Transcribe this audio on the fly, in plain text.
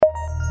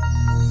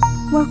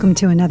Welcome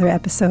to another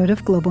episode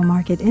of Global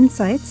Market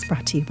Insights,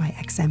 brought to you by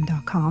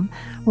XM.com,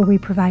 where we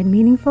provide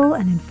meaningful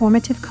and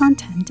informative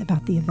content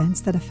about the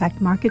events that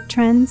affect market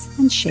trends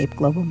and shape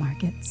global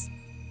markets.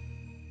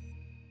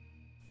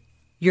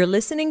 You're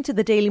listening to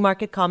the Daily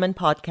Market Comment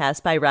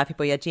podcast by Rafi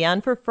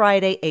Boyadjian for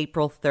Friday,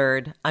 April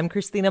 3rd. I'm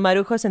Cristina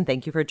Marujos, and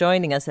thank you for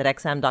joining us at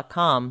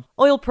XM.com.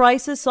 Oil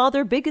prices saw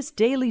their biggest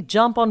daily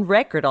jump on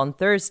record on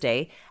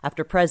Thursday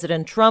after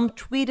President Trump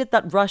tweeted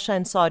that Russia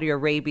and Saudi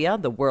Arabia,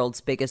 the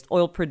world's biggest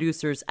oil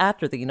producers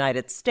after the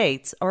United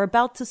States, are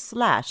about to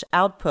slash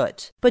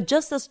output. But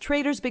just as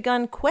traders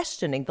began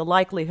questioning the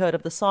likelihood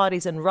of the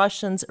Saudis and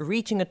Russians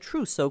reaching a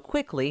truce so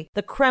quickly,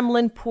 the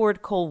Kremlin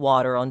poured cold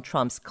water on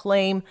Trump's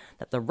claim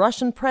that the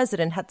Russian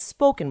president had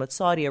spoken with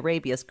Saudi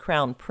Arabia's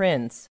crown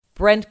prince.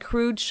 Brent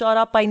crude shot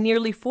up by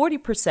nearly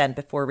 40%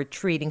 before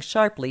retreating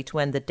sharply to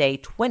end the day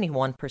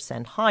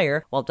 21%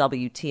 higher, while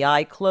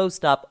WTI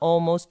closed up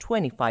almost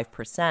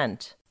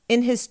 25%.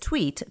 In his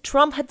tweet,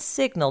 Trump had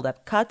signaled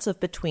at cuts of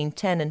between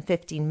 10 and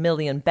 15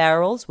 million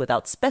barrels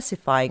without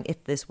specifying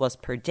if this was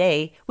per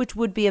day, which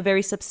would be a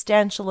very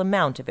substantial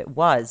amount if it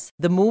was.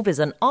 The move is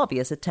an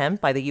obvious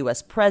attempt by the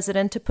U.S.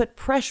 president to put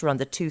pressure on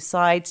the two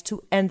sides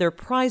to end their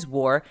price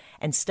war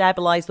and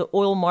stabilize the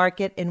oil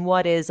market in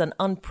what is an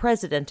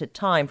unprecedented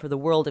time for the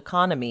world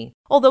economy.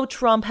 Although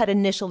Trump had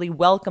initially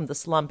welcomed the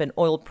slump in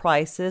oil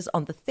prices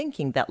on the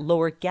thinking that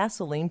lower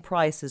gasoline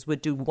prices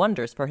would do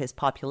wonders for his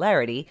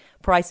popularity,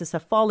 prices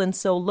have fallen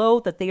so low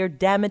that they are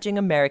damaging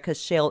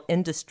America's shale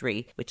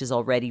industry, which is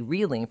already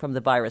reeling from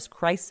the virus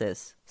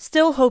crisis.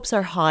 Still, hopes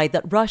are high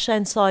that Russia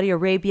and Saudi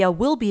Arabia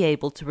will be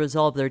able to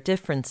resolve their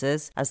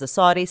differences, as the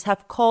Saudis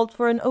have called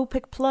for an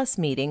OPEC Plus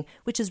meeting,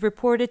 which is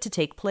reported to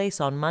take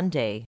place on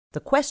Monday. The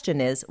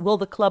question is, will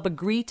the club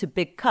agree to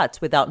big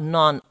cuts without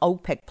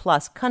non-OPEC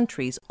Plus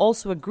countries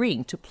also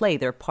agreeing to play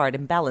their part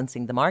in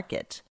balancing the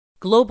market?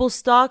 Global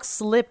stocks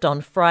slipped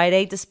on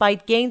Friday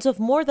despite gains of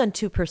more than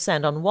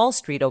 2% on Wall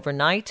Street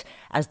overnight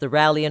as the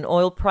rally in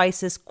oil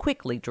prices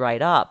quickly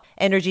dried up.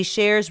 Energy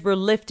shares were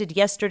lifted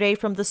yesterday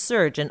from the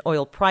surge in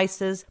oil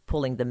prices,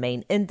 pulling the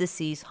main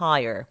indices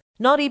higher.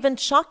 Not even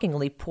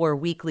shockingly poor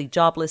weekly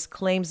jobless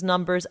claims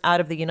numbers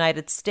out of the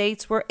United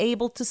States were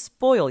able to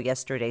spoil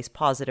yesterday's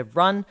positive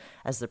run,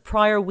 as the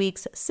prior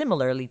week's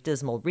similarly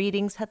dismal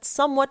readings had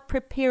somewhat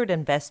prepared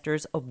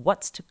investors of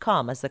what's to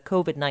come as the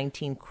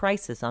COVID-19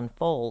 crisis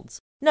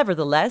unfolds.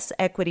 Nevertheless,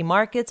 equity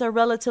markets are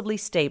relatively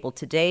stable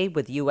today,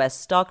 with U.S.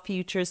 stock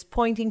futures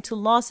pointing to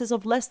losses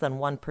of less than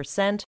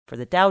 1% for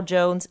the Dow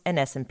Jones and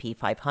S&P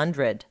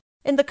 500.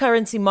 In the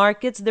currency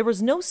markets, there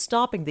was no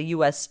stopping the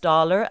U.S.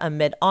 dollar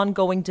amid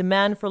ongoing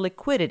demand for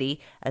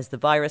liquidity as the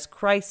virus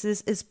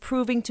crisis is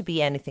proving to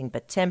be anything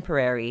but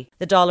temporary.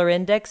 The dollar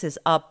index is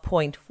up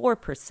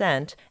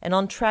 0.4% and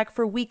on track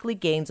for weekly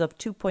gains of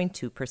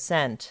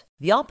 2.2%.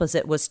 The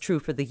opposite was true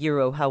for the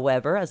euro,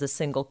 however, as a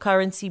single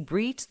currency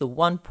breached the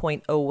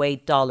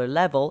 $1.08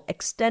 level,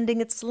 extending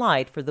its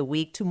slide for the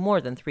week to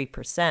more than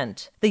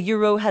 3%. The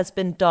euro has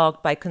been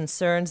dogged by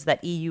concerns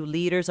that EU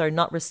leaders are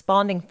not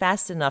responding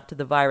fast enough to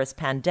the virus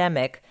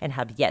pandemic and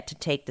have yet to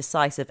take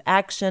decisive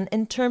action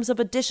in terms of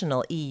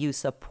additional EU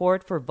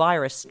support for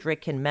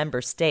virus-stricken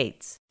member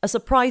states. A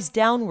surprise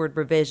downward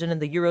revision in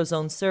the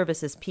Eurozone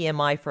Services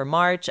PMI for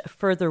March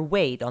further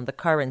weighed on the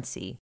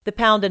currency. The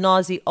pound and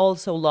Aussie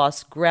also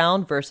lost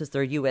ground versus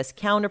their U.S.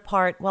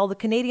 counterpart, while the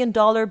Canadian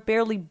dollar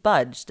barely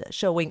budged,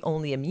 showing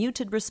only a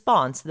muted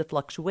response to the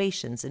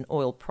fluctuations in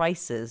oil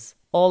prices.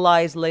 All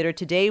eyes later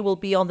today will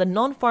be on the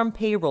non-farm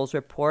payrolls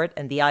report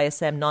and the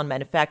ISM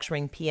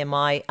non-manufacturing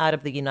PMI out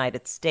of the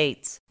United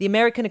States. The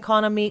American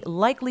economy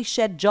likely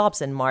shed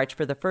jobs in March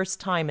for the first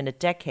time in a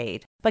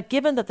decade. But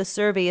given that the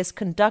survey is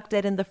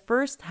conducted in the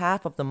first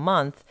half of the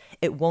month,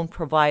 it won't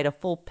provide a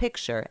full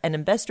picture, and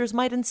investors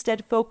might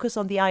instead focus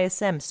on the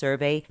ISM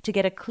survey to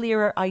get a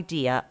clearer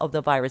idea of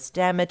the virus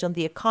damage on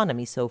the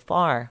economy so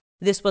far.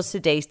 This was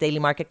today's Daily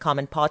Market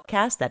Comment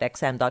podcast at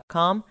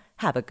XM.com.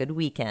 Have a good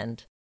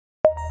weekend.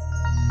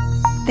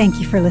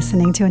 Thank you for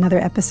listening to another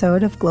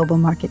episode of Global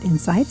Market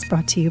Insights,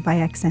 brought to you by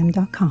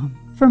XM.com.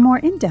 For more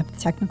in-depth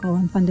technical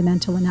and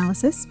fundamental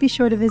analysis, be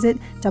sure to visit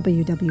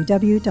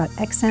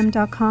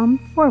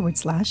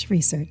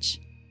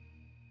www.xm.com/research.